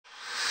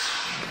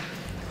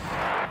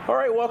All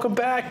right, welcome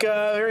back.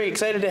 Very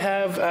excited to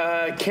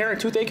have Karen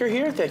Toothaker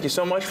here. Thank you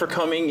so much for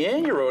coming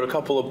in. You wrote a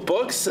couple of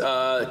books,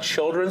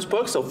 children's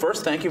books. So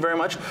first, thank you very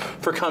much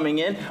for coming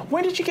in.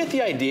 When did you get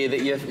the idea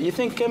that you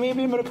think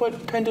maybe I'm going to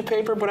put pen to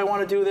paper, but I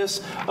want to do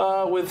this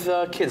with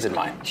kids in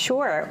mind?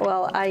 Sure.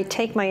 Well, I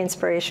take my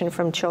inspiration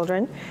from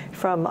children,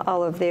 from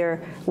all of their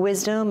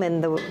wisdom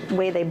and the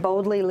way they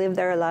boldly live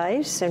their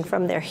lives, and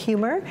from their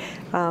humor.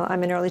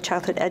 I'm an early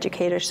childhood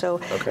educator,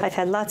 so I've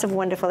had lots of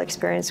wonderful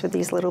experience with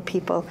these little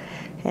people.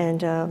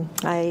 And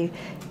I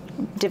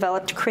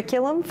developed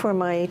curriculum for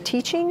my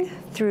teaching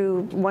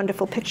through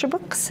wonderful picture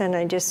books, and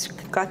I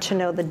just got to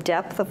know the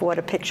depth of what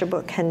a picture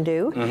book can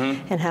do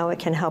and how it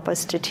can help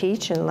us to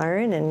teach and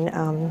learn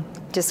and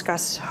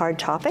discuss hard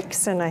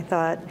topics. And I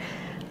thought,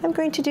 I'm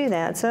going to do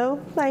that.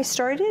 So I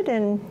started,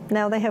 and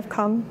now they have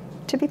come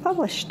to be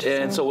published.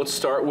 And so let's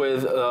start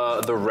with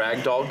the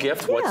Ragdoll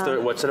Gift. Yeah.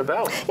 What's it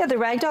about? Yeah, the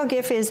Ragdoll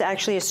Gift is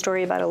actually a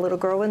story about a little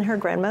girl and her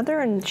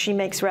grandmother, and she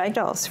makes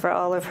ragdolls for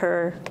all of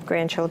her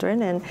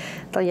grandchildren, and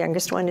the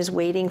youngest one is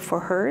waiting for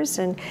hers,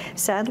 and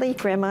sadly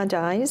Grandma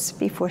dies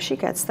before she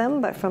gets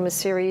them, but from a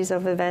series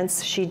of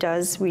events she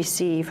does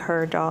receive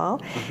her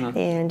doll,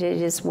 and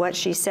it is what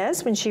she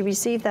says when she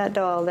received that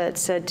doll that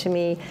said to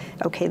me,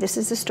 okay, this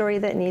is a story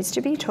that needs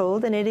to be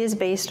told, and it is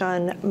based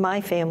on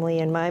my family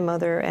and my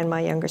mother and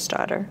my youngest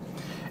daughter.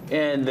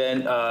 And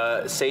then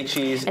Say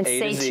Cheese A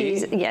to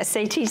Z. Yes,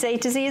 Say Cheese A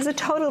to Z is a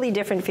totally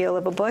different feel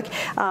of a book.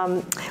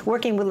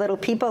 Working with little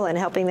people and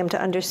helping them to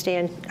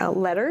understand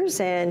letters,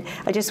 and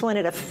I just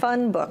wanted a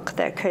fun book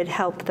that could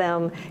help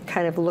them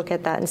kind of look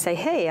at that and say,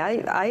 hey,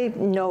 I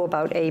know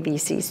about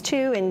ABCs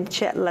too,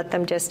 and let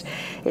them just,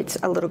 it's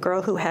a little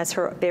girl who has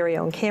her very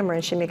own camera,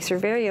 and she makes her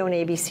very own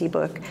ABC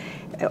book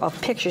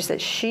of pictures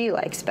that she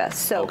likes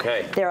best. So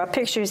there are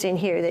pictures in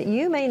here that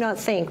you may not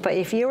think, but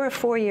if you're a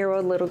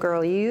 4-year-old little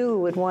girl, you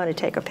would want to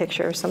take a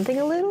picture of something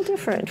a little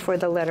different for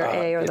the letter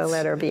A or the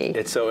letter B.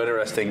 It's so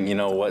interesting, you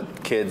know,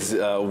 what kids,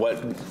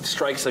 what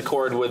strikes a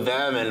chord with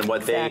them, and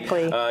what they,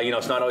 you know,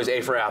 it's not always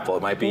A for apple.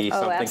 It might be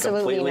something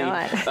completely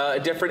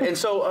different. And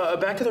so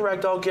back to the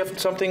Ragdoll Gift,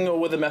 something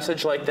with a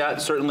message like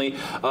that, certainly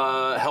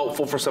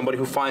helpful for somebody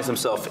who finds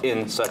themselves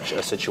in such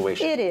a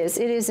situation. It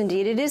is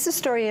indeed. It is a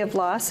story of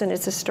loss, and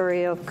it's a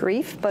story of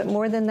grief, but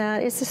more than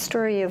that, it's a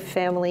story of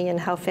family and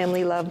how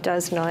family love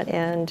does not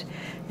end,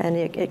 and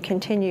it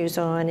continues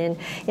on. And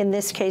in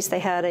this case, they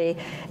had a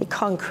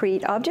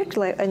concrete object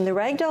like in the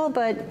ragdoll,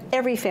 but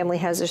every family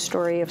has a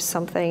story of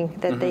something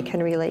that they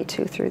can relate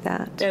to through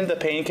that. And the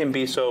pain can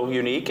be so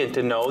unique, and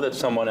to know that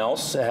someone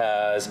else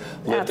has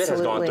lived it,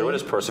 has gone through it,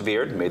 has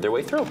persevered, made their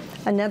way through.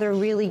 Another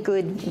really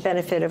good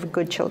benefit of a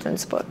good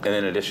children's book. And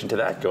in addition to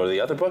that, go to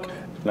the other book.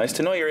 Nice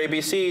to know your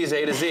ABCs,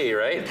 A to Z,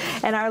 right?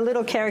 And our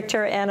little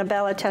character,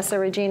 Annabella Tessa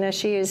Regina,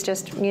 she is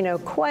just, you know,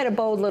 quite a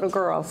bold little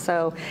girl,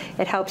 so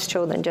it helps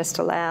children just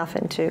to laugh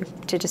and to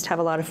just have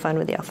a lot of fun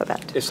with the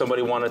alphabet. If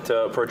somebody wanted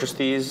to purchase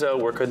these,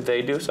 where could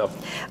they do so?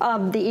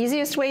 The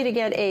easiest way to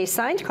get a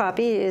signed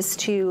copy is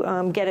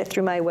to get it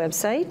through my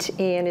website,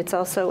 and it's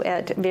also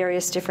at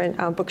various different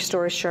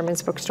bookstores.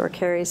 Sherman's Bookstore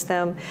carries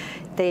them.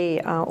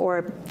 They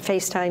or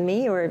FaceTime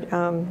me or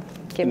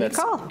give me a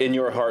call.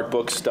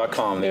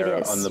 InYourHeartBooks.com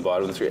there on the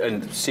bottom of the screen.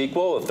 And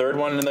sequel, a third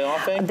one in the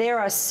offing? There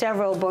are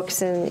several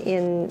books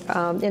in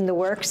the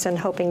works, and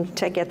hoping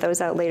to get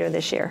those out later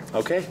this year.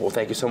 Okay, well,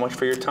 thank you so much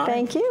for your time.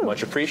 Thank you.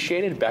 Much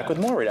appreciated. Back with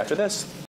more right after this.